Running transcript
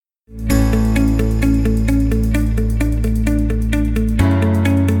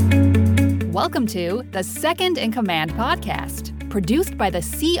Welcome to the Second in Command podcast, produced by the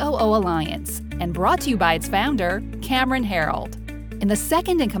COO Alliance and brought to you by its founder, Cameron Herold. In the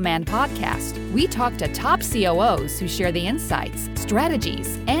Second in Command podcast, we talk to top COOs who share the insights,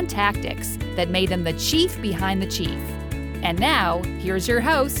 strategies, and tactics that made them the chief behind the chief. And now, here's your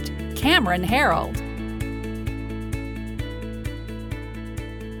host, Cameron Herold.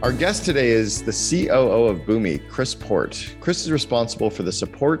 Our guest today is the COO of Boomi, Chris Port. Chris is responsible for the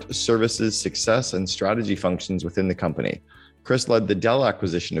support, services, success, and strategy functions within the company. Chris led the Dell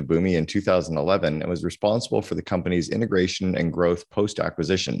acquisition of Boomi in 2011 and was responsible for the company's integration and growth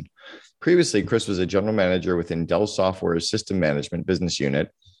post-acquisition. Previously, Chris was a general manager within Dell Software's system management business unit,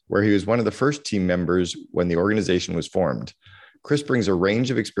 where he was one of the first team members when the organization was formed. Chris brings a range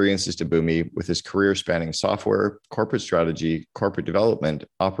of experiences to Boomi with his career spanning software, corporate strategy, corporate development,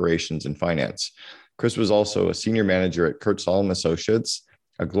 operations, and finance. Chris was also a senior manager at Kurt Solomon Associates,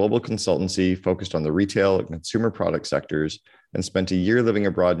 a global consultancy focused on the retail and consumer product sectors, and spent a year living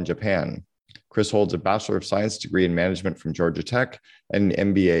abroad in Japan. Chris holds a Bachelor of Science degree in management from Georgia Tech and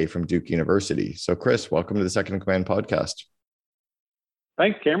an MBA from Duke University. So Chris, welcome to the Second in Command podcast.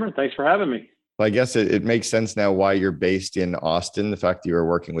 Thanks, Cameron. Thanks for having me. Well, I guess it makes sense now why you're based in Austin. The fact that you were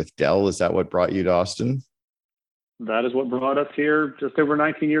working with Dell, is that what brought you to Austin? That is what brought us here just over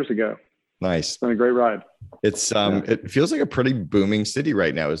 19 years ago. Nice. It's been a great ride. It's It feels like a pretty booming city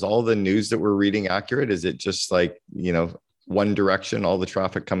right now. Is all the news that we're reading accurate? Is it just like, one direction, all the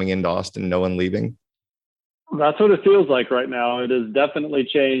traffic coming into Austin, no one leaving? That's what it feels like right now. It has definitely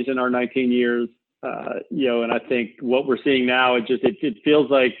changed in our 19 years. And I think what we're seeing now, it feels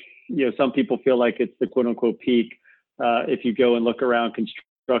like, some people feel like it's the quote unquote peak. If you go and look around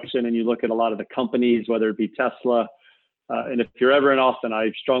construction and you look at a lot of the companies, whether it be Tesla, and if you're ever in Austin,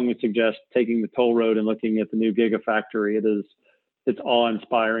 I strongly suggest taking the toll road and looking at the new Gigafactory. It's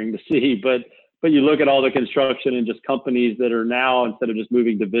awe-inspiring to see. But you look at all the construction and just companies that are now, instead of just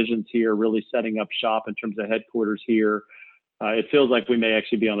moving divisions here, really setting up shop in terms of headquarters here. It feels like we may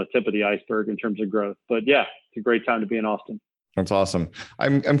actually be on the tip of the iceberg in terms of growth. But yeah, it's a great time to be in Austin. That's awesome.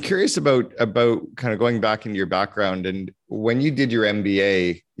 I'm curious about kind of going back into your background, and when you did your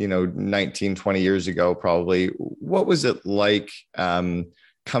MBA, 19, 20 years ago, probably, what was it like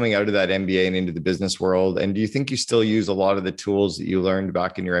coming out of that MBA and into the business world? And do you think you still use a lot of the tools that you learned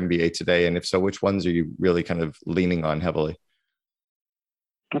back in your MBA today? And if so, which ones are you really kind of leaning on heavily?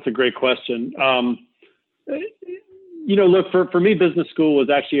 That's a great question. Look, for me, business school was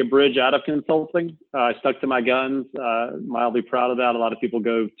actually a bridge out of consulting. I stuck to my guns, mildly proud of that. A lot of people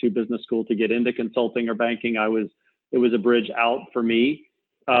go to business school to get into consulting or banking. It was a bridge out for me.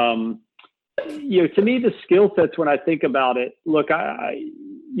 To me, the skill sets, when I think about it, look, I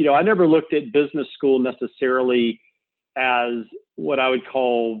never looked at business school necessarily as what I would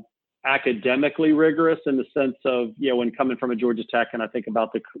call academically rigorous, in the sense of, when coming from a Georgia Tech, and I think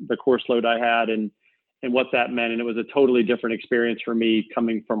about the course load I had and what that meant. And it was a totally different experience for me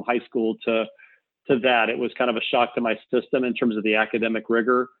coming from high school to that. It was kind of a shock to my system in terms of the academic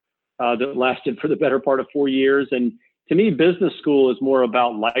rigor that lasted for the better part of 4 years. And to me, business school is more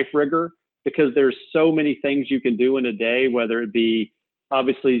about life rigor, because there's so many things you can do in a day, whether it be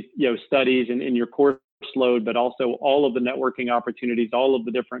obviously, studies and in your course load, but also all of the networking opportunities, all of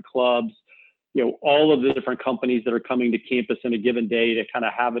the different clubs, all of the different companies that are coming to campus in a given day to kind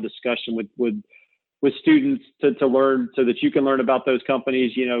of have a discussion with students to learn, so that you can learn about those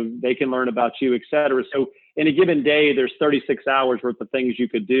companies, they can learn about you, et cetera. So in a given day, there's 36 hours worth of things you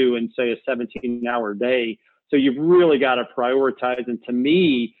could do in, say, a 17-hour day. So you've really got to prioritize. And to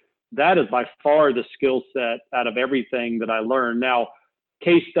me, that is by far the skill set out of everything that I learned. Now,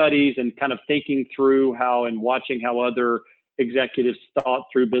 case studies and kind of thinking through how and watching how other executives thought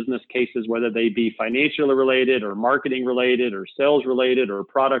through business cases, whether they be financially related or marketing related or sales related or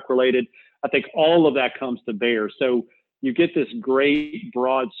product related, I think all of that comes to bear. So you get this great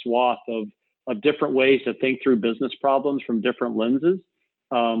broad swath of different ways to think through business problems from different lenses,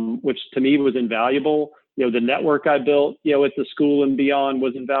 which to me was invaluable. The network I built, at the school and beyond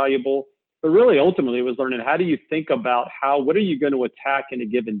was invaluable. But really, ultimately, it was learning, how do you think about what are you going to attack in a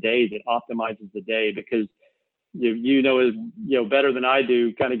given day that optimizes the day? Because better than I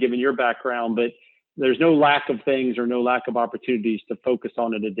do, kind of given your background, but there's no lack of things or no lack of opportunities to focus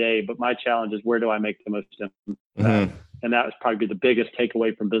on in a day. But my challenge is, where do I make the most impact? Mm-hmm. And that was probably the biggest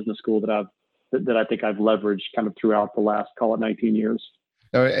takeaway from business school that I think I've leveraged kind of throughout the last, call it 19 years.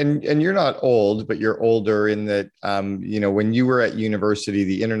 And you're not old, but you're older in that, when you were at university,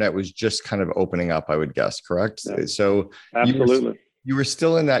 the internet was just kind of opening up, I would guess, correct? Yeah. So absolutely. you were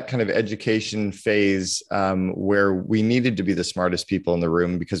still in that kind of education phase where we needed to be the smartest people in the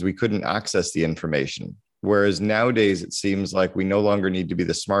room because we couldn't access the information. Whereas nowadays, it seems like we no longer need to be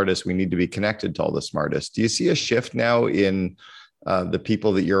the smartest. We need to be connected to all the smartest. Do you see a shift now in the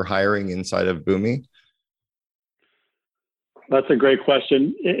people that you're hiring inside of Boomi? That's a great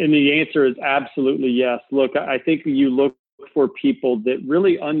question. And the answer is absolutely yes. Look, I think you look for people that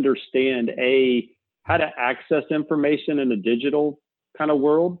really understand, how to access information in a digital kind of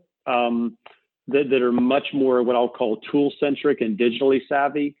world, that are much more what I'll call tool centric and digitally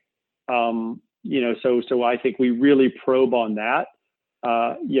savvy. So I think we really probe on that,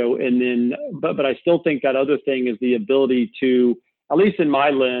 and then, but I still think that other thing is the ability to, at least in my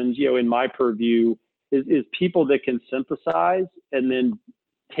lens, in my purview, is people that can synthesize and then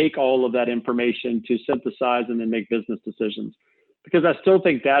take all of that information to synthesize and then make business decisions. Because I still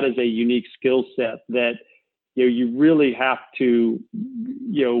think that is a unique skill set that, you really have to,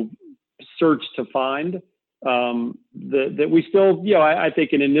 search to find, that we still, I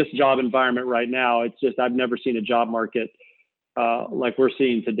think in this job environment right now, it's just, I've never seen a job market like we're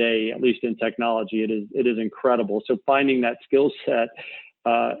seeing today, at least in technology. It is incredible. So finding that skill set,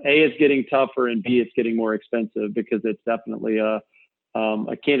 it's getting tougher, and B, it's getting more expensive because it's definitely a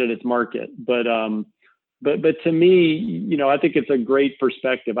candidate's market. But to me, I think it's a great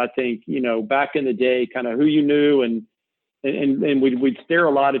perspective. I think, back in the day, kind of who you knew and we'd stare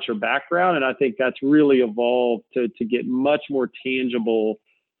a lot at your background. And I think that's really evolved to get much more tangible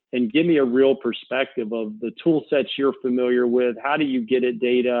and give me a real perspective of the tool sets you're familiar with. How do you get at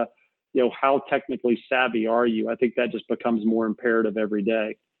data? How technically savvy are you? I think that just becomes more imperative every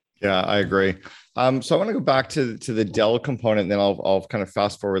day. Yeah, I agree. So I want to go back to the Dell component, and then I'll kind of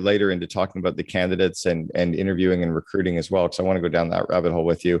fast forward later into talking about the candidates and interviewing and recruiting as well, because I want to go down that rabbit hole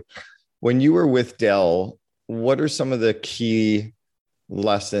with you. When you were with Dell, what are some of the key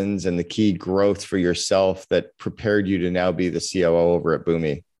lessons and the key growth for yourself that prepared you to now be the COO over at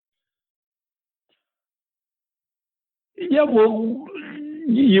Boomi? Yeah, well,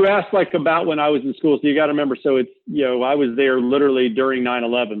 you asked about when I was in school. So you got to remember, so it's, I was there literally during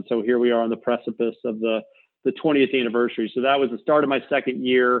 9/11. So here we are on the precipice of the 20th anniversary. So that was the start of my second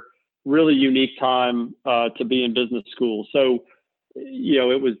year, really unique time to be in business school. So,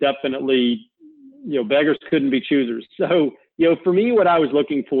 it was definitely, beggars couldn't be choosers. So, for me, what I was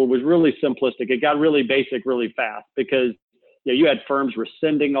looking for was really simplistic. It got really basic really fast because, you had firms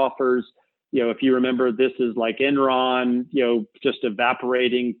rescinding offers. If you remember, this is like Enron, just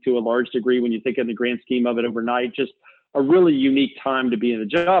evaporating to a large degree when you think in the grand scheme of it overnight, just a really unique time to be in the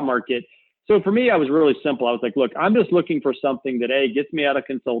job market. So for me, I was really simple. I was like, look, I'm just looking for something that gets me out of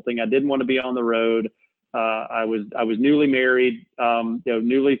consulting. I didn't want to be on the road. I was newly married,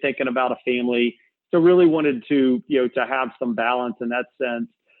 newly thinking about a family. So really wanted to, to have some balance in that sense.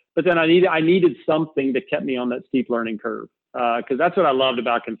 But then I needed something that kept me on that steep learning curve. Because that's what I loved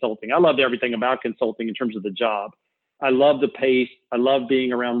about consulting. I loved everything about consulting in terms of the job. I loved the pace. I loved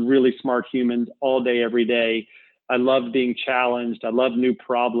being around really smart humans all day, every day. I loved being challenged. I loved new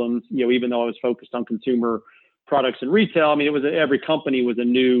problems. Even though I was focused on consumer products and retail, I mean, every company was a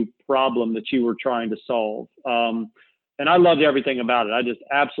new problem that you were trying to solve. And I loved everything about it. I just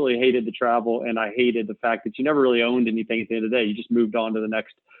absolutely hated the travel, and I hated the fact that you never really owned anything at the end of the day. You just moved on to the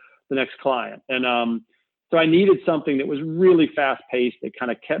next client. And so I needed something that was really fast paced, that kind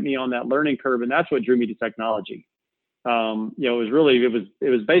of kept me on that learning curve. And that's what drew me to technology. It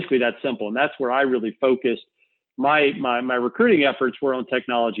was basically that simple. And that's where I really focused. My recruiting efforts were on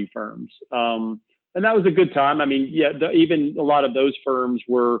technology firms. And that was a good time. I mean, even a lot of those firms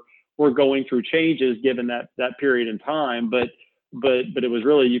were going through changes given that period in time. But it was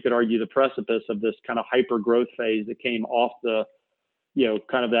really, you could argue, the precipice of this kind of hyper growth phase that came off the,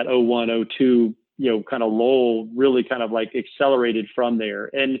 kind of that 01, 02, kind of lull, really kind of like accelerated from there.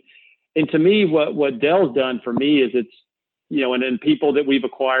 And to me, what Dell's done for me is it's, and then people that we've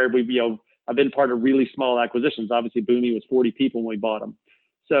acquired, I've been part of really small acquisitions. Obviously, Boomi was 40 people when we bought them.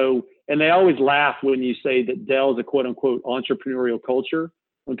 So, and they always laugh when you say that Dell's a quote unquote entrepreneurial culture.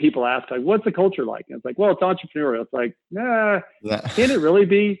 When people ask, like, what's the culture like? And it's like, well, it's entrepreneurial. It's like, can it really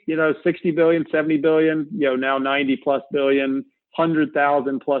be, 60 billion, 70 billion, now 90 plus billion,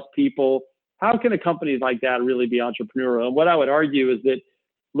 100,000 plus people? How can a company like that really be entrepreneurial? And what I would argue is that,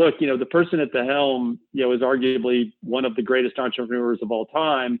 look, the person at the helm, is arguably one of the greatest entrepreneurs of all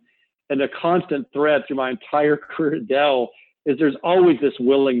time. And the constant thread through my entire career at Dell is there's always this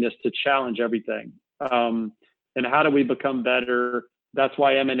willingness to challenge everything. And how do we become better? That's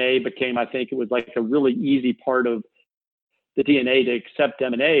why M&A became, I think it was like a really easy part of the DNA to accept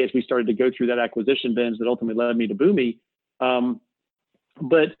M&A as we started to go through that acquisition binge that ultimately led me to Boomi.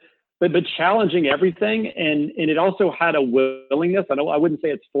 but challenging everything. And it also had a willingness. I wouldn't say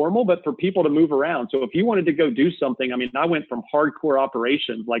it's formal, but for people to move around. So if you wanted to go do something, I mean, I went from hardcore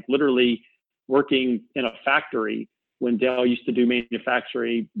operations, like literally working in a factory when Dell used to do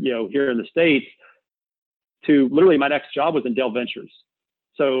manufacturing, here in the States, to literally my next job was in Dell Ventures.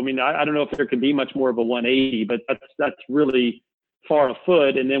 So, I mean, I don't know if there could be much more of a 180, but that's really far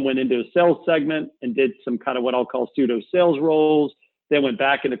afoot. And then went into a sales segment and did some kind of what I'll call pseudo sales roles, then went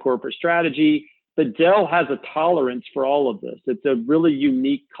back into corporate strategy. But Dell has a tolerance for all of this. It's a really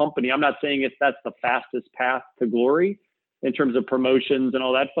unique company. I'm not saying that's the fastest path to glory in terms of promotions and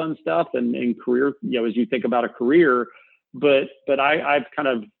all that fun stuff and career, as you think about a career, but I've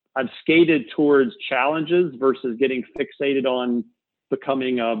skated towards challenges versus getting fixated on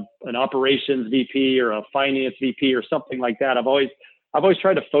becoming an operations VP or a finance VP or something like that. I've always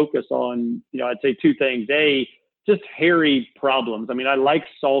tried to focus on, I'd say two things. A, just hairy problems. I mean, I like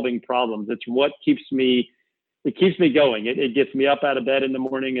solving problems. It's what keeps me going. It gets me up out of bed in the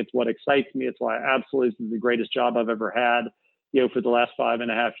morning. It's what excites me. It's why this is the greatest job I've ever had, for the last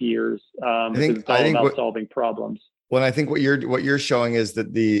 5.5 years. It's all about solving problems. Well, I think what you're showing is that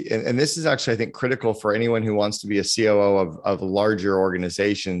and this is actually, I think, critical for anyone who wants to be a COO of larger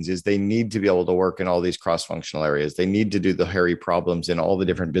organizations, is they need to be able to work in all these cross-functional areas. They need to do the hairy problems in all the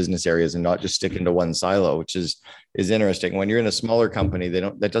different business areas and not just stick into one silo, which is interesting. When you're in a smaller company,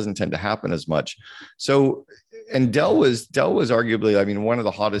 that doesn't tend to happen as much. So, and Dell was arguably, I mean, one of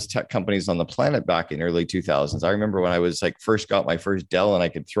the hottest tech companies on the planet back in early 2000s. I remember when I was first got my first Dell and I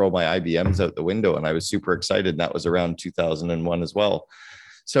could throw my IBMs out the window and I was super excited. And that was around 2001 as well.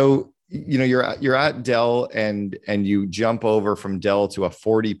 So, you're at Dell and you jump over from Dell to a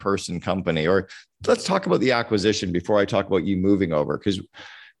 40-person company. Or let's talk about the acquisition before I talk about you moving over. Because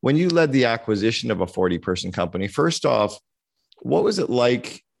when you led the acquisition of a 40-person company, first off, what was it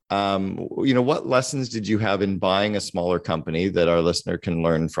like? What lessons did you have in buying a smaller company that our listener can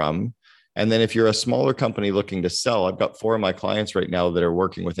learn from? And then if you're a smaller company looking to sell, I've got 4 of my clients right now that are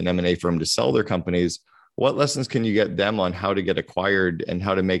working with an M&A firm to sell their companies. What lessons can you get them on how to get acquired and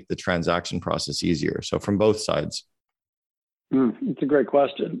how to make the transaction process easier? So from both sides. It's a great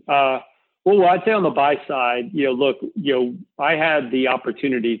question. Well, I'd say on the buy side, I had the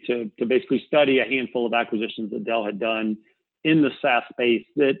opportunity to basically study a handful of acquisitions that Dell had done in the SaaS space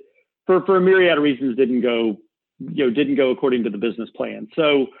that for a myriad of reasons didn't go according to the business plan.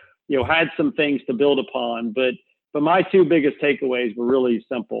 So, had some things to build upon, but my 2 biggest takeaways were really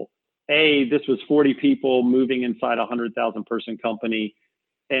simple. A, this was 40 people moving inside a 100,000 person company,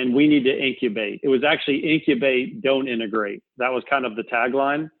 and we need to incubate. It was actually incubate, don't integrate. That was kind of the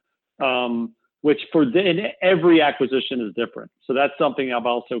tagline, which every acquisition is different. So that's something I've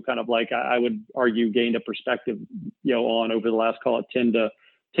also kind of I would argue gained a perspective, on over the last, call it 10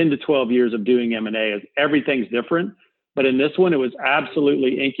 to 12 years of doing M&A, is everything's different. But in this one, it was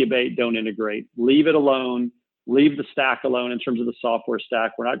absolutely incubate, don't integrate. Leave it alone. Leave the stack alone in terms of the software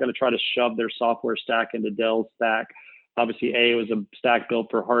stack. We're not going to try to shove their software stack into Dell's stack. Obviously, A, it was a stack built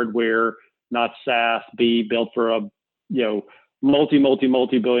for hardware, not SaaS. B, built for a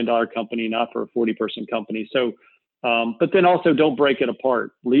multi-billion-dollar company, not for a 40-person company. So, but then also don't break it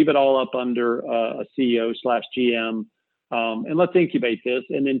apart. Leave it all up under a CEO/GM, and let's incubate this.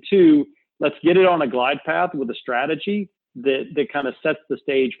 And then 2, let's get it on a glide path with a strategy that kind of sets the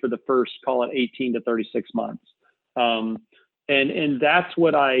stage for the first, call it 18 to 36 months. And that's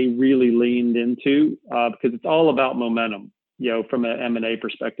what I really leaned into, because it's all about momentum, from an M&A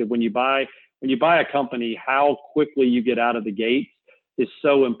perspective. When you buy a company, how quickly you get out of the gates is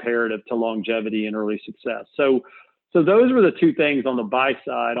so imperative to longevity and early success. So those were the 2 things on the buy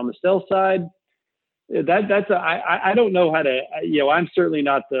side. On the sell side, I don't know how to, I'm certainly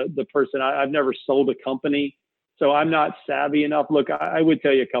not the person. I've never sold a company, so I'm not savvy enough. Look, I would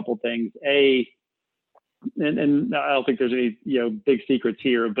tell you a couple things. A, and I don't think there's any, big secrets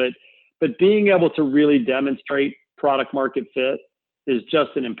here, but being able to really demonstrate product market fit is just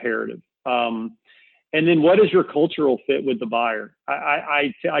an imperative. And then what is your cultural fit with the buyer?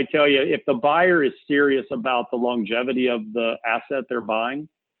 I tell you, if the buyer is serious about the longevity of the asset they're buying,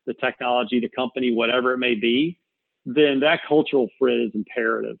 the technology, the company, whatever it may be, then that cultural fit is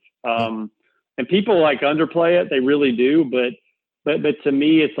imperative. And people underplay it, they really do. But to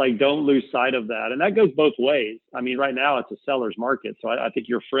me, it's don't lose sight of that. And that goes both ways. I mean, right now it's a seller's market. So I think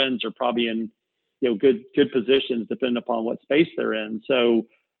your friends are probably in, good positions depending upon what space they're in. So,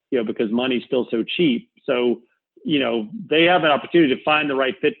 because money's still so cheap. So, they have an opportunity to find the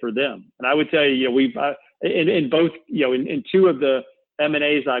right fit for them. And I would tell you, we've, in both, in 2 of the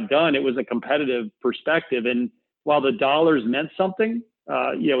M&As I've done, it was a competitive perspective. And while the dollars meant something,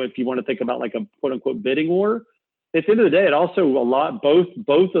 if you want to think about like a quote unquote bidding war, at the end of the day, it also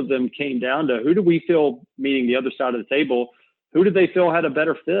both of them came down to who do we feel, meaning the other side of the table, who did they feel had a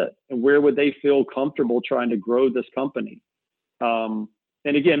better fit and where would they feel comfortable trying to grow this company?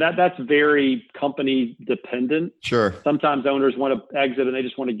 And again, that's very company dependent. Sure. Sometimes owners want to exit and they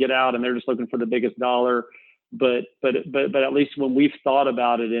just want to get out and they're just looking for the biggest dollar. But at least when we've thought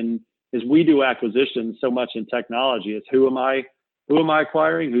about it, and as we do acquisitions so much in technology, it's who am I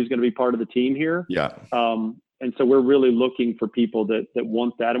acquiring? Who's going to be part of the team here? Yeah. And so we're really looking for people that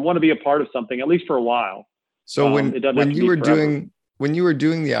want that and want to be a part of something, at least for a while. So when you were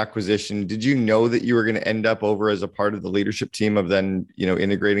doing the acquisition, did you know that you were going to end up over as a part of the leadership team of then,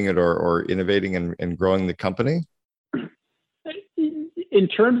 integrating it or innovating and growing the company? In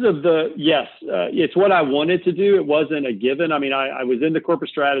terms of yes, it's what I wanted to do. It wasn't a given. I mean, I was in the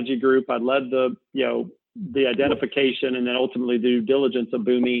corporate strategy group. I led the identification and then ultimately the due diligence of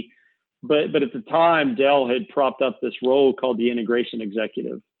Boomi. But at the time, Dell had propped up this role called the integration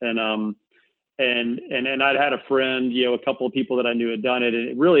executive. And I'd had a friend, a couple of people that I knew had done it, and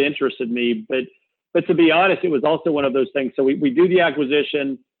it really interested me. But to be honest, it was also one of those things. So we do the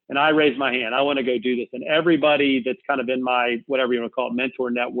acquisition, and I raise my hand. I want to go do this. And everybody that's kind of in my, whatever you want to call it,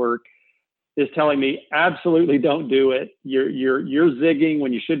 mentor network is telling me, absolutely don't do it. You're zigging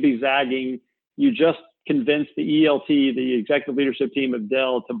when you should be zagging. You just convinced the ELT, the executive leadership team of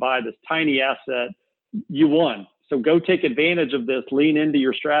Dell, to buy this tiny asset. You won. So go take advantage of this, lean into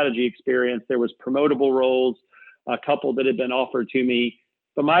your strategy experience. There was promotable roles, a couple that had been offered to me.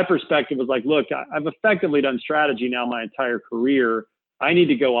 But my perspective was like, look, I've effectively done strategy now my entire career. I need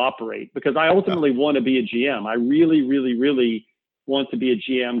to go operate because I ultimately want to be a GM. I really, really, really want to be a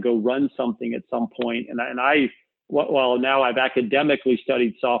GM, go run something at some point. While now I've academically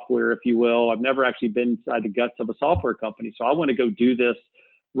studied software, if you will, I've never actually been inside the guts of a software company. So I want to go do this,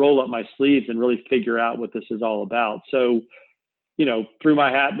 roll up my sleeves and really figure out what this is all about. So, threw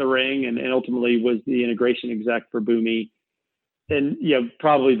my hat in the ring and ultimately was the integration exec for Boomi. And,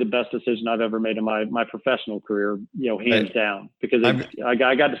 probably the best decision I've ever made in my professional career, hands down, because I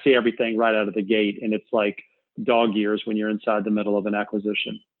got to see everything right out of the gate. And it's like dog years when you're inside the middle of an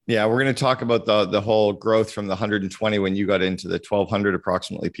acquisition. Yeah, we're going to talk about the whole growth from the 120 when you got into the 1,200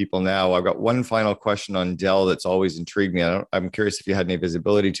 approximately people now. I've got one final question on Dell that's always intrigued me. I'm curious if you had any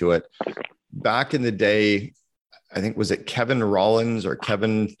visibility to it. Back in the day, I think, was it Kevin Rollins or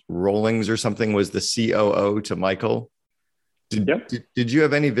Kevin Rollings or something was the COO to Michael? Did you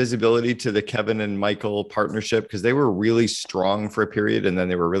have any visibility to the Kevin and Michael partnership? Because they were really strong for a period and then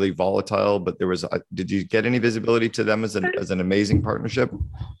they were really volatile, but did you get any visibility to them as an amazing partnership?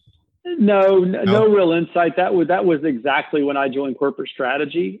 No real insight. That was exactly when I joined corporate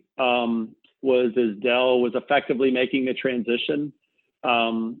strategy, was as Dell was effectively making the transition,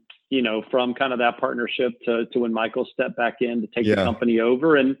 from kind of that partnership to when Michael stepped back in to take the company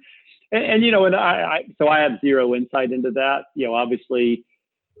over. So I have zero insight into that, obviously,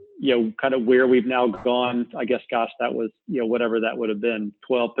 kind of where we've now gone, I guess, that was, whatever that would have been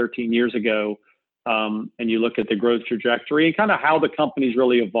 12, 13 years ago. And you look at the growth trajectory and kind of how the company's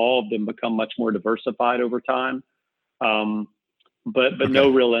really evolved and become much more diversified over time. But okay.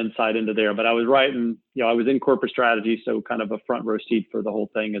 No real insight into there. But I was writing, I was in corporate strategy, so kind of a front row seat for the whole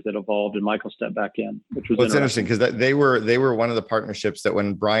thing as it evolved. And Michael stepped back in, which was interesting because they were one of the partnerships that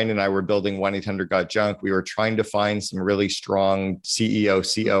when Brian and I were building 1-800-GOT-JUNK, we were trying to find some really strong CEO,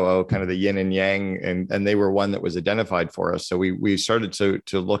 COO, kind of the yin and yang, and they were one that was identified for us. So we started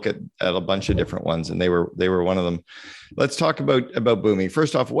to look at a bunch of different ones, and they were one of them. Let's talk about Boomi.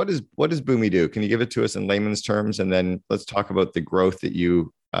 First off, what does Boomi do? Can you give it to us in layman's terms? And then let's talk about the growth that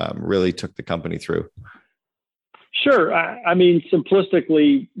you really took the company through. Sure. I mean,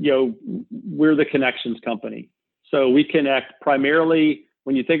 simplistically, we're the connections company. So we connect primarily,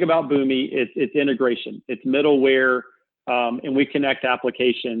 when you think about Boomi, it's integration, it's middleware, and we connect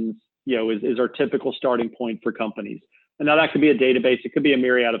applications, is our typical starting point for companies. And now that could be a database, it could be a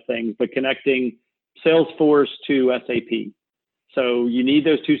myriad of things, but connecting Salesforce to SAP. So you need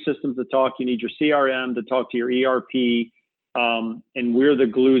those two systems to talk. You need your CRM to talk to your ERP. And we're the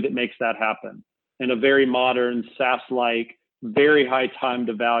glue that makes that happen in a very modern, SaaS-like, very high time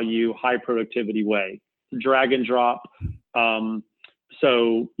to value, high productivity way. Drag and drop.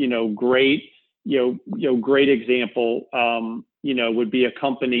 So, great, great example, would be a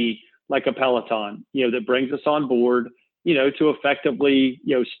company like a Peloton, that brings us on board, to effectively,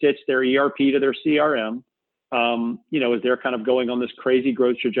 stitch their ERP to their CRM, as they're kind of going on this crazy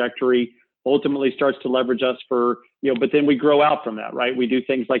growth trajectory, ultimately starts to leverage us for, but then we grow out from that, right? We do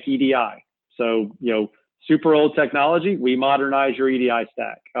things like EDI. So, super old technology, we modernize your EDI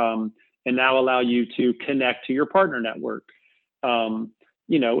stack, and now allow you to connect to your partner network.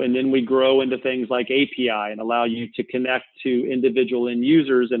 And then we grow into things like API and allow you to connect to individual end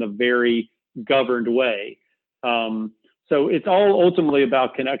users in a very governed way. So it's all ultimately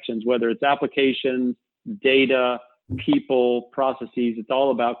about connections, whether it's applications, data, people, processes. It's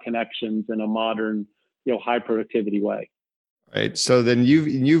all about connections in a modern, high productivity way. Right. So then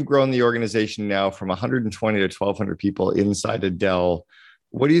you've grown the organization now from 120 to 1,200 people inside of Dell.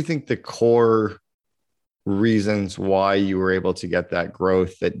 What do you think the core reasons why you were able to get that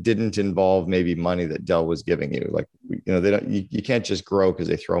growth that didn't involve maybe money that Dell was giving you? Like, you can't just grow because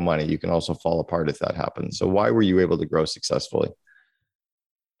they throw money. You can also fall apart if that happens. So why were you able to grow successfully?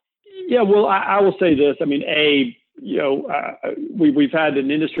 Yeah, well, I will say this. I mean, we've had an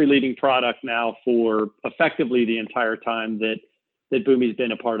industry-leading product now for effectively the entire time that Boomi's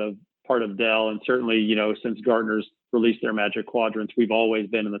been a part of Dell, and certainly, since Gartner's released their Magic Quadrants, we've always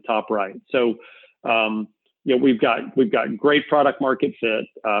been in the top right. So, we've got great product market fit.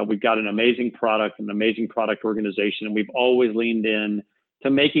 We've got an amazing product, an amazing product organization, and we've always leaned in to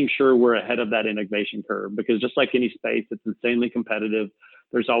making sure we're ahead of that innovation curve. Because just like any space, it's insanely competitive.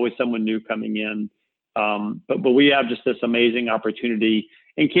 There's always someone new coming in. But we have just this amazing opportunity.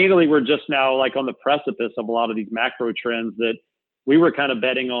 And candidly, we're just now like on the precipice of a lot of these macro trends that we were kind of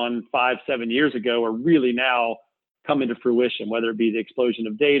betting on 5-7 years ago are really now coming to fruition, whether it be the explosion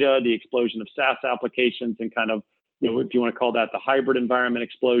of data, the explosion of SaaS applications, and kind of, if you want to call that the hybrid environment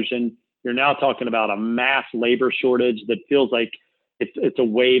explosion. You're now talking about a mass labor shortage that feels like it's a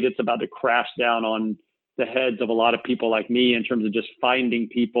wave that's about to crash down on the heads of a lot of people like me in terms of just finding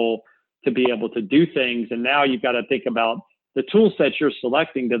people to be able to do things. And now you've got to think about the tool sets you're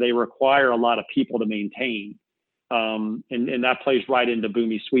selecting. Do they require a lot of people to maintain? And that plays right into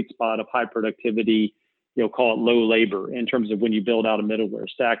Boomi's sweet spot of high productivity, call it low labor in terms of when you build out a middleware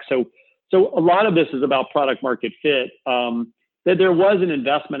stack. So a lot of this is about product market fit. That there was an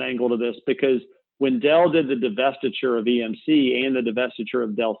investment angle to this, because when Dell did the divestiture of EMC and the divestiture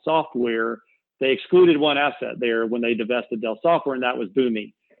of Dell Software, they excluded one asset there when they divested Dell Software, and that was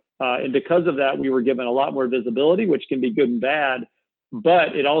Boomi. And because of that, we were given a lot more visibility, which can be good and bad,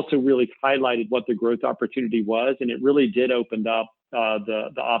 but it also really highlighted what the growth opportunity was. And it really did open up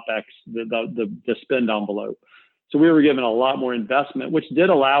the OpEx, the spend envelope. So we were given a lot more investment, which did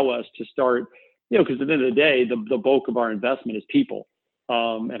allow us to start, because at the end of the day, the bulk of our investment is people.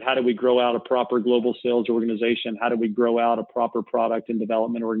 And how do we grow out a proper global sales organization? How do we grow out a proper product and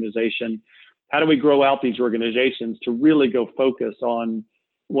development organization? How do we grow out these organizations to really go focus on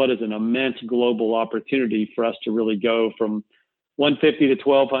what is an immense global opportunity for us to really go from 150 to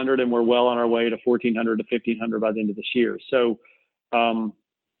 1,200, and we're well on our way to 1,400 to 1,500 by the end of this year. So,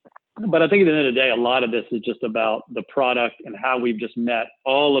 but I think at the end of the day, a lot of this is just about the product and how we've just met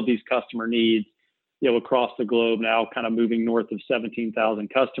all of these customer needs, across the globe now, kind of moving north of 17,000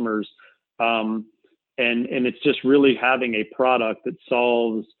 customers. And it's just really having a product that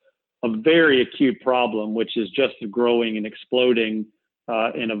solves a very acute problem, which is just growing and exploding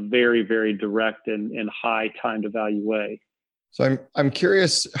in a very, very direct and high time to value way. So I'm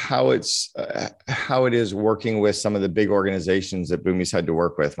curious how it is working with some of the big organizations that Boomi's had to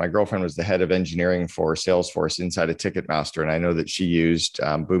work with. My girlfriend was the head of engineering for Salesforce inside of Ticketmaster, and I know that she used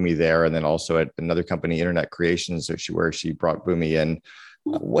Boomi there, and then also at another company, Internet Creations, where she brought Boomi in.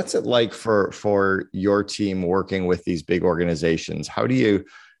 What's it like for your team working with these big organizations? How do you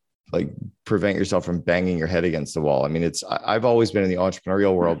prevent yourself from banging your head against the wall? I mean, I've always been in the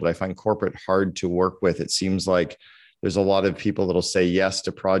entrepreneurial world, but I find corporate hard to work with. It seems like there's a lot of people that'll say yes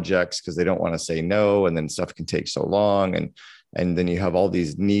to projects because they don't want to say no, and then stuff can take so long, and then you have all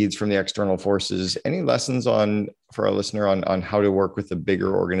these needs from the external forces. Any lessons for our listener on how to work with the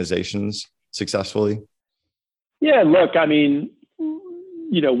bigger organizations successfully? Yeah, look, I mean,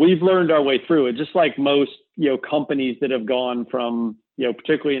 we've learned our way through it, just like most companies that have gone from,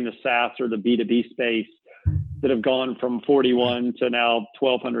 particularly in the SaaS or the B2B space, that have gone from 41 to now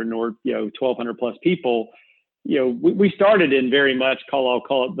 1,200 or 1,200 plus people. We started in very much I'll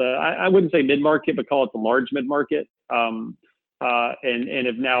call it I wouldn't say mid-market, but call it the large mid-market, and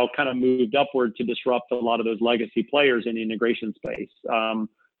have now kind of moved upward to disrupt a lot of those legacy players in the integration space.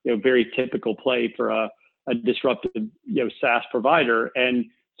 Very typical play for a disruptive SaaS provider. And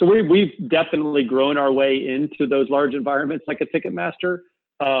so we've definitely grown our way into those large environments like a Ticketmaster.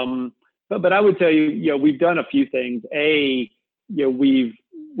 But I would tell you, we've done a few things.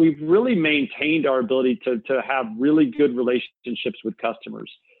 We've really maintained our ability to have really good relationships with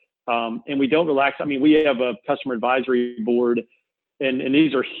customers. And we don't relax. I mean, we have a customer advisory board And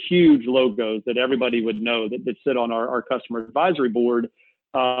these are huge logos that everybody would know that sit on our customer advisory board.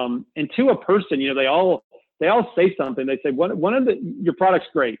 And to a person, they all say something. They say, your product's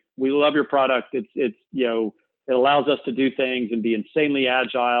great. We love your product. It allows us to do things and be insanely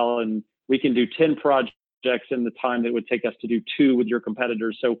agile, and we can do 10 projects in the time that it would take us to do 2 with your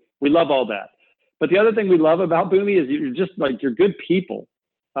competitors. So we love all that. But the other thing we love about Boomi is you're good people.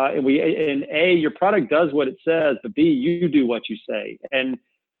 And A, your product does what it says, but B, you do what you say. And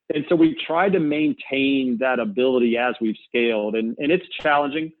so we try to maintain that ability as we've scaled. And it's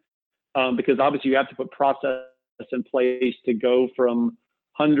challenging because obviously you have to put process in place to go from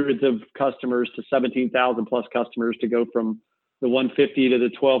hundreds of customers to 17,000 plus customers, to go from the 150 to the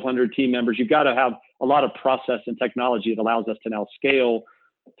 1,200 team members. You've got to have a lot of process and technology that allows us to now scale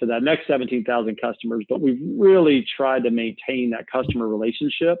to that next 17,000 customers. But we've really tried to maintain that customer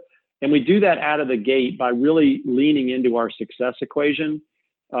relationship. And we do that out of the gate by really leaning into our success equation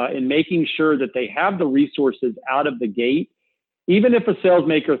and making sure that they have the resources out of the gate. Even if a sales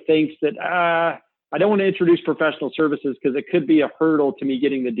maker thinks that, I don't want to introduce professional services because it could be a hurdle to me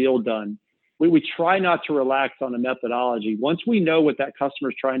getting the deal done. We try not to relax on the methodology. Once we know what that customer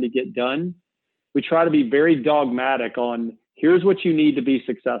is trying to get done, we try to be very dogmatic on, here's what you need to be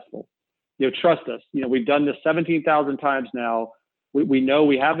successful. Trust us. We've done this 17,000 times now. We know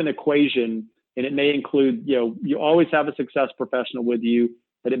we have an equation, and it may include, you always have a success professional with you,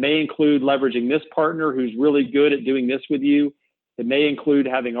 but it may include leveraging this partner who's really good at doing this with you. It may include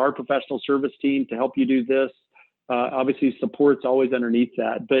having our professional service team to help you do this. Obviously, support's always underneath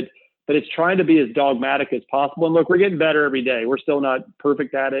that, but it's trying to be as dogmatic as possible. And look, we're getting better every day. We're still not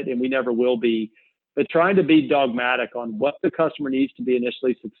perfect at it, and we never will be. But trying to be dogmatic on what the customer needs to be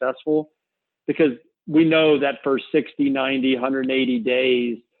initially successful, because we know that first 60, 90, 180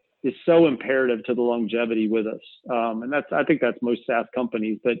 days is so imperative to the longevity with us. And I think that's most SaaS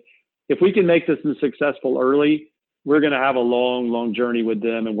companies. But if we can make this successful early, we're going to have a long, long journey with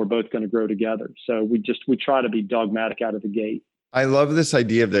them, and we're both going to grow together. So we try to be dogmatic out of the gate. I love this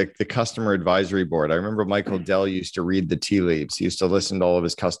idea of the customer advisory board. I remember Michael Dell used to read the tea leaves. He used to listen to all of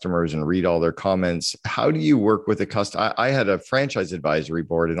his customers and read all their comments. How do you work with a customer? I had a franchise advisory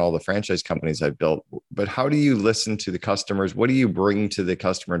board in all the franchise companies I've built, but how do you listen to the customers? What do you bring to the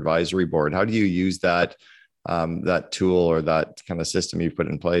customer advisory board? How do you use that tool or that kind of system you put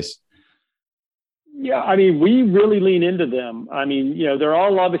in place? Yeah, we really lean into them. They're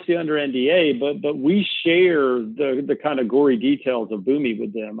all obviously under NDA, but we share the kind of gory details of Boomi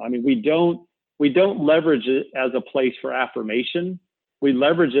with them. We don't leverage it as a place for affirmation. We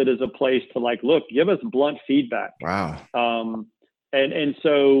leverage it as a place to look, give us blunt feedback. Wow. And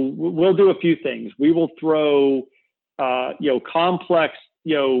so we'll do a few things. We will throw, complex,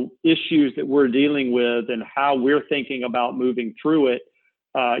 issues that we're dealing with and how we're thinking about moving through it.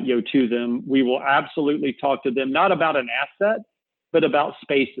 To them. We will absolutely talk to them, not about an asset, but about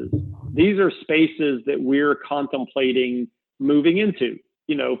spaces. These are spaces that we're contemplating moving into,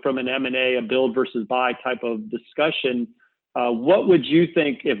 from an M&A, a build versus buy type of discussion. What would you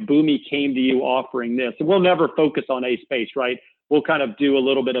think if Boomi came to you offering this? And we'll never focus on a space, right? We'll kind of do a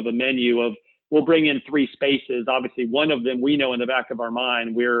little bit of a menu of, we'll bring in 3 spaces. Obviously, one of them we know in the back of our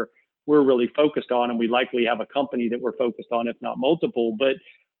mind we're really focused on, and we likely have a company that we're focused on, if not multiple, but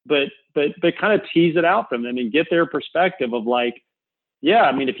kind of tease it out from them and get their perspective of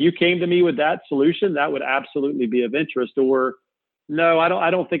if you came to me with that solution, that would absolutely be of interest. Or no,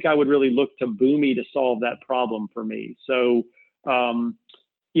 I don't think I would really look to Boomi to solve that problem for me. So, and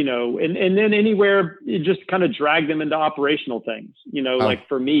then anywhere you just kind of drag them into operational things, like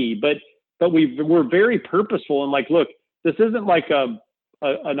for me, but we're very purposeful and look, this isn't like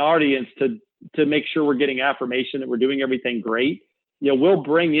an audience to make sure we're getting affirmation that we're doing everything great. We'll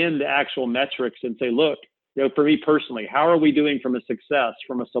bring in the actual metrics and say, look, for me personally, how are we doing from a success,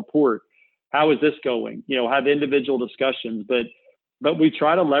 from a support? How is this going? Have individual discussions, but we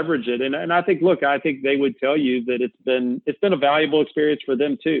try to leverage it. And I think they would tell you that it's been a valuable experience for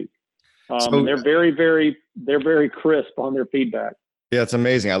them too. And they're very crisp on their feedback. Yeah, it's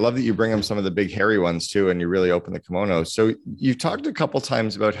amazing. I love that you bring them some of the big hairy ones too, and you really open the kimono. So you've talked a couple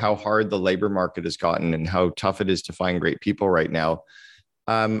times about how hard the labor market has gotten and how tough it is to find great people right now.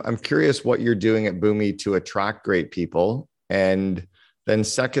 I'm curious what you're doing at Boomi to attract great people. And then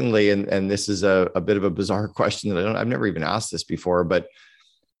secondly, and this is a bit of a bizarre question that I've never even asked this before, but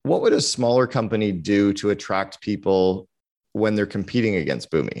what would a smaller company do to attract people when they're competing against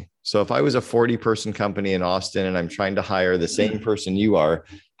Boomi? So if I was a 40-person company in Austin and I'm trying to hire the same person you are,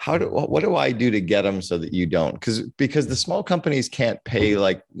 what do I do to get them so that you don't? Because the small companies can't pay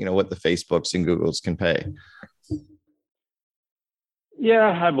what the Facebooks and Googles can pay.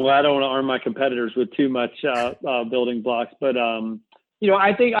 Well, I don't want to arm my competitors with too much building blocks, but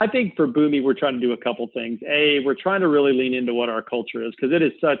I think for Boomi, we're trying to do a couple things. We're trying to really lean into what our culture is, because it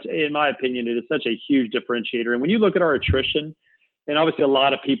is such, in my opinion, it is such a huge differentiator. And when you look at our attrition, and obviously a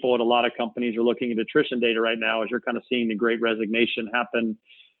lot of people at a lot of companies are looking at attrition data right now, as you're kind of seeing the Great Resignation happen,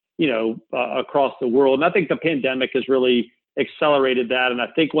 across the world. And I think the pandemic has really accelerated that. And I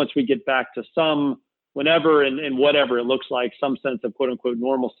think once we get back to whenever and whatever it looks like, some sense of quote unquote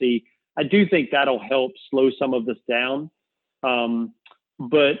normalcy, I do think that'll help slow some of this down.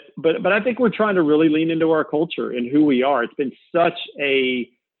 But I think we're trying to really lean into our culture and who we are. It's been such a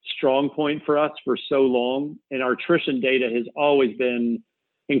strong point for us for so long, and our attrition data has always been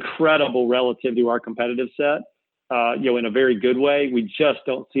incredible relative to our competitive set. In a very good way. We just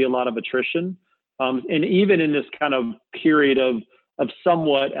don't see a lot of attrition, and even in this kind of period of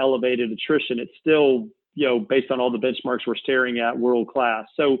somewhat elevated attrition, it's still based on all the benchmarks we're staring at, world class.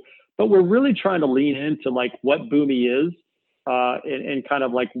 So, but we're really trying to lean into like what Boomi is. And kind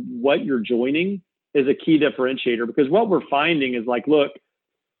of like what you're joining is a key differentiator, because what we're finding is like, look,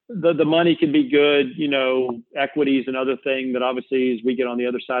 the money can be good, equities and other thing that obviously as we get on the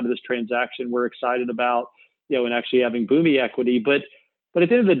other side of this transaction, we're excited about, and actually having Boomi equity. But at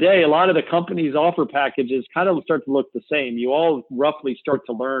the end of the day, a lot of the companies' offer packages kind of start to look the same. You all roughly start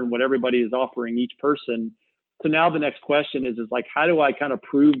to learn what everybody is offering each person. So now the next question is like, how do I kind of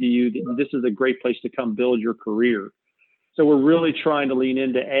prove to you that this is a great place to come build your career? So we're really trying to lean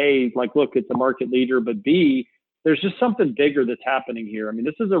into A, like, look, it's a market leader, but B, there's just something bigger that's happening here. I mean,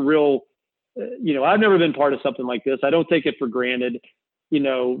 this is a real, I've never been part of something like this. I don't take it for granted.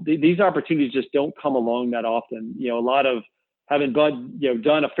 These opportunities just don't come along that often. A lot of having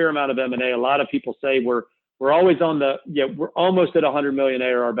done a fair amount of M&A, a lot of people say we're always we're almost at 100 million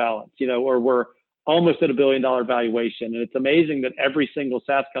ARR balance, or we're almost at $1 billion valuation. And it's amazing that every single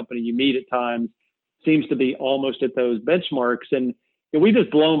SaaS company you meet at times seems to be almost at those benchmarks. And we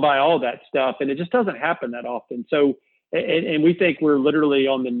just blown by all that stuff, and it just doesn't happen that often. So, and we think we're literally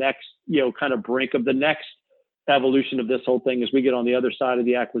on the next, kind of brink of the next evolution of this whole thing as we get on the other side of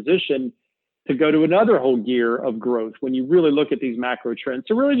the acquisition to go to another whole gear of growth when you really look at these macro trends.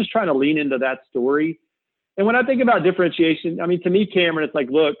 So really just trying to lean into that story. And when I think about differentiation, I mean, to me, Cameron, it's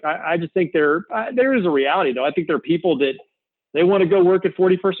like, look, I just think there is a reality though. I think there are people that they want to go work at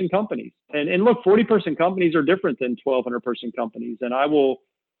 40-person companies. And look, 40-person companies are different than 1,200-person companies. And I will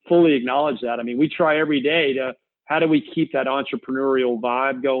fully acknowledge that. I mean, we try every day to, how do we keep that entrepreneurial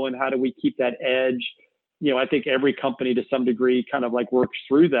vibe going? How do we keep that edge? I think every company to some degree kind of like works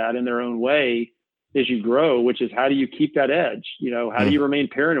through that in their own way as you grow, which is how do you keep that edge? How do you remain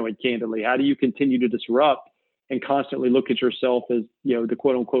paranoid, candidly? How do you continue to disrupt and constantly look at yourself as, the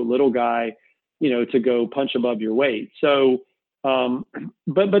quote unquote little guy, to go punch above your weight? So,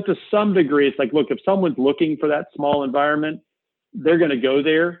 but to some degree, it's like, look, if someone's looking for that small environment, they're going to go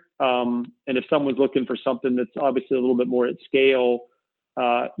there. And if someone's looking for something that's obviously a little bit more at scale,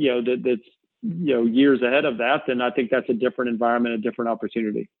 that's, years ahead of that, then I think that's a different environment, a different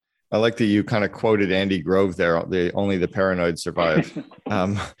opportunity. I like that you kind of quoted Andy Grove there. Only the paranoid survive.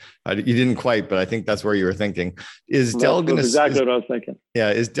 You didn't quite, but I think that's where you were thinking. Is Dell going to exactly what I was thinking? Yeah,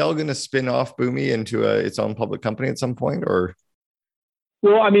 is Dell going to spin off Boomi into its own public company at some point, or?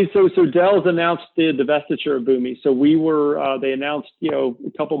 Well, I mean, so Dell's announced the divestiture of Boomi. So we were, they announced, a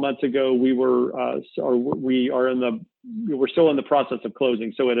couple months ago, we're still in the process of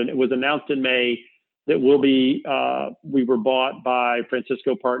closing. So it was announced in May that we were bought by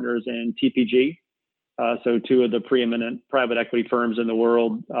Francisco Partners and TPG. So two of the preeminent private equity firms in the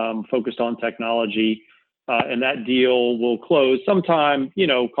world, focused on technology. And that deal will close sometime,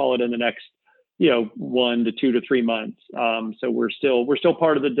 call it in the next 1 to 2 to 3 months. So we're still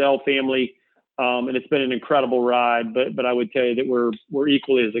part of the Dell family, and it's been an incredible ride. But I would tell you that we're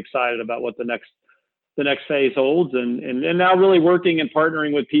equally as excited about what the next phase holds, and now really working and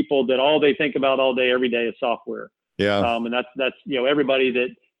partnering with people that all they think about all day, every day is software. Yeah. And that's everybody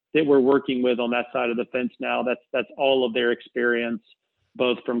that we're working with on that side of the fence now. That's all of their experience,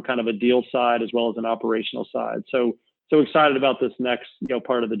 both from kind of a deal side as well as an operational side. So excited about this next,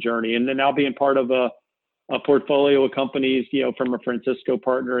 part of the journey. And then now being part of a portfolio of companies, from a Francisco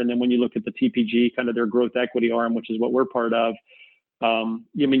partner. And then when you look at the TPG, kind of their growth equity arm, which is what we're part of,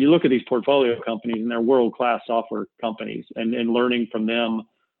 you look at these portfolio companies and they're world-class software companies, and learning from them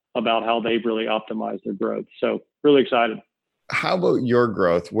about how they've really optimized their growth. So really excited. How about your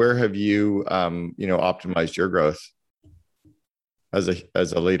growth? Where have you, optimized your growth as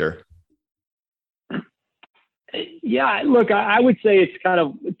a leader? Yeah, look, I would say it's kind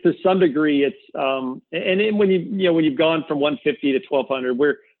of, to some degree, it's and when when you've gone from 150 to 1200,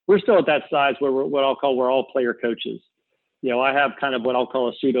 we're still at that size where we're all player coaches. I have kind of what I'll call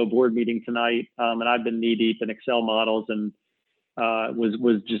a pseudo board meeting tonight, and I've been knee deep in Excel models and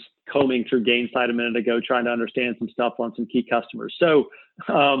was just combing through Gainsight a minute ago, trying to understand some stuff on some key customers. So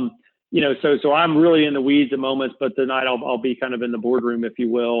so I'm really in the weeds at moments, but tonight I'll be kind of in the boardroom, if you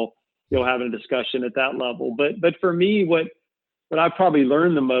will, having a discussion at that level. But for me, what I've probably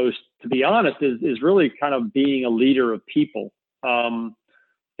learned the most, to be honest, is really kind of being a leader of people.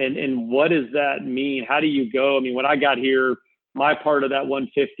 And what does that mean? How do you go? I mean, when I got here, my part of that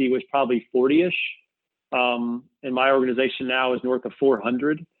 150 was probably 40-ish. And my organization now is north of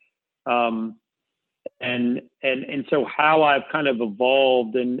 400. And so how I've kind of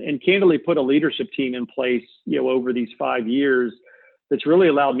evolved and candidly put a leadership team in place, over these 5 years, that's really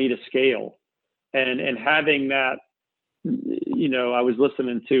allowed me to scale. And having that, I was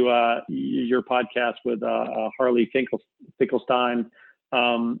listening to your podcast with Harley Finkelstein,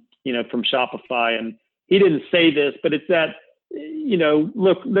 from Shopify, and he didn't say this, but it's that,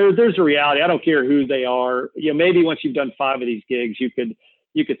 look, there's a reality. I don't care who they are. Maybe once you've done 5 of these gigs, you could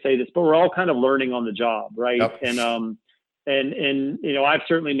say this, but we're all kind of learning on the job, right? Yep. And I've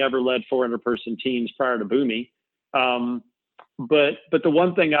certainly never led 400-person teams prior to Boomi. But the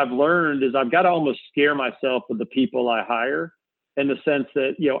one thing I've learned is I've got to almost scare myself with the people I hire, in the sense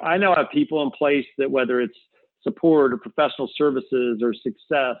that, I now have people in place that, whether it's support or professional services or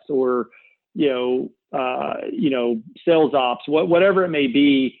success or, sales ops, whatever it may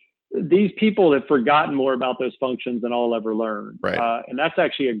be, these people have forgotten more about those functions than I'll ever learn. Right. And that's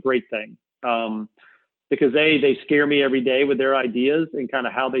actually a great thing, because they scare me every day with their ideas and kind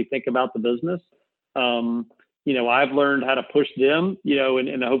of how they think about the business. I've learned how to push them,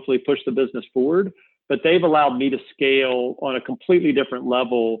 and hopefully push the business forward, but they've allowed me to scale on a completely different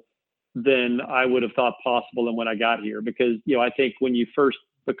level than I would have thought possible and when I got here. Because, I think when you first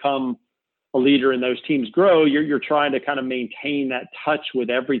become a leader and those teams grow, you're trying to kind of maintain that touch with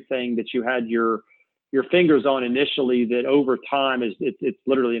everything that you had your fingers on initially, that over time it's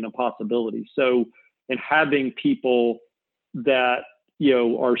literally an impossibility. So, and having people that,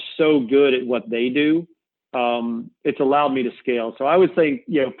 are so good at what they do, it's allowed me to scale. So I would say,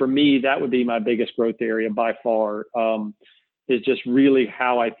 for me, that would be my biggest growth area by far, is just really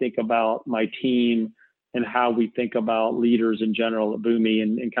how I think about my team and how we think about leaders in general at Boomi,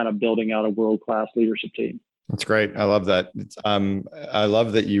 and kind of building out a world-class leadership team. That's great. I love that. I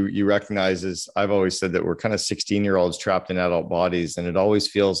love that you recognize, as I've always said, that we're kind of 16-year-olds trapped in adult bodies. And it always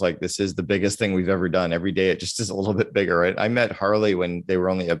feels like this is the biggest thing we've ever done. Every day, it just is a little bit bigger, right? I met Harley when they were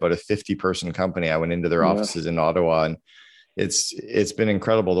only about a 50-person company. I went into their offices in Ottawa, and it's been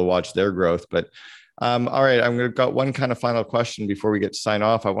incredible to watch their growth. But all right, got one kind of final question before we get to sign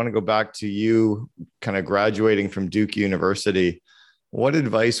off. I want to go back to you kind of graduating from Duke University. What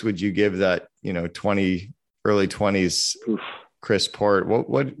advice would you give that, early 20s Chris Port?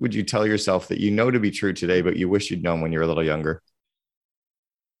 What would you tell yourself that to be true today, but you wish you'd known when you were a little younger?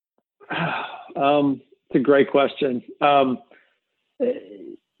 It's a great question. Well,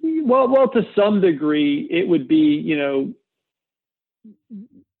 to some degree, it would be,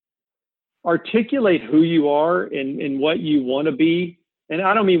 articulate who you are and what you want to be. And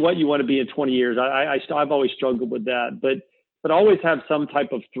I don't mean what you want to be in 20 years. I've always struggled with that, but always have some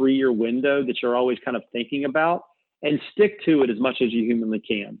type of 3-year window that you're always kind of thinking about, and stick to it as much as you humanly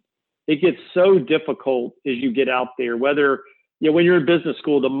can. It gets so difficult as you get out there, whether, when you're in business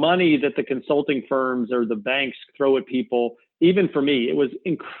school, the money that the consulting firms or the banks throw at people, even for me, it was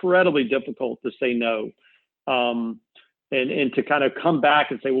incredibly difficult to say no. And to kind of come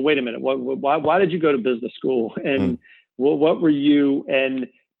back and say, well, wait a minute, why did you go to business school? And what were you?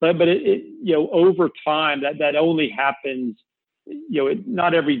 But it over time, that only happens,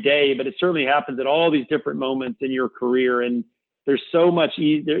 not every day, but it certainly happens at all these different moments in your career. And there's so much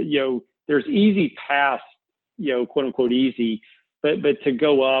there's easy paths, quote unquote easy, but to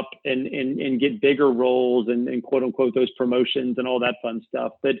go up and get bigger roles and quote unquote those promotions and all that fun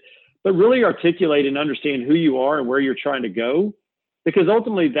stuff. But really articulate and understand who you are and where you're trying to go, because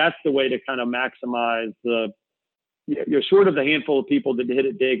ultimately that's the way to kind of maximize you're short of the handful of people that hit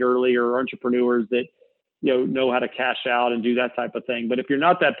it big early, or entrepreneurs that, know how to cash out and do that type of thing. But if you're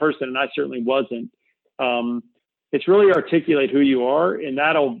not that person, and I certainly wasn't, it's really articulate who you are, and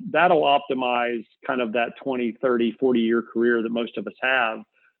that'll optimize kind of that 20, 30, 40-year career that most of us have,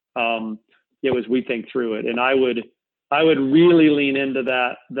 as we think through it. And I would really lean into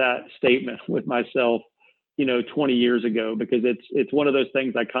that statement with myself, 20 years ago, because it's one of those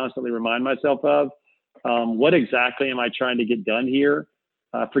things I constantly remind myself of. What exactly am I trying to get done here?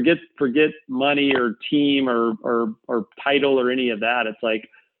 Forget money or team or title or any of that. It's like,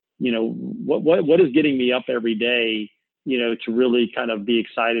 what is getting me up every day, to really kind of be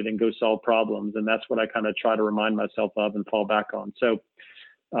excited and go solve problems. And that's what I kind of try to remind myself of and fall back on. So,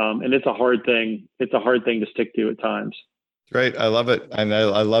 and it's a hard thing. It's a hard thing to stick to at times. Great. I love it. And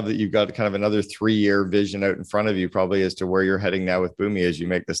I love that you've got kind of another 3-year vision out in front of you, probably as to where you're heading now with Boomi as you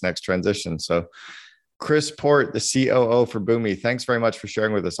make this next transition. So Chris Port, the COO for Boomi, thanks very much for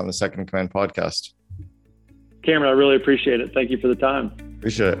sharing with us on the Second in Command podcast. Cameron, I really appreciate it. Thank you for the time.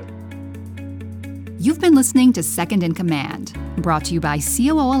 Appreciate it. You've been listening to Second in Command, brought to you by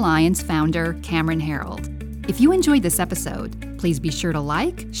COO Alliance founder Cameron Herold. If you enjoyed this episode, please be sure to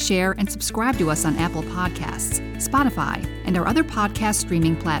like, share, and subscribe to us on Apple Podcasts, Spotify, and our other podcast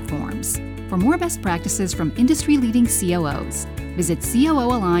streaming platforms. For more best practices from industry-leading COOs, visit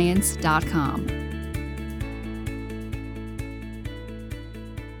COOalliance.com.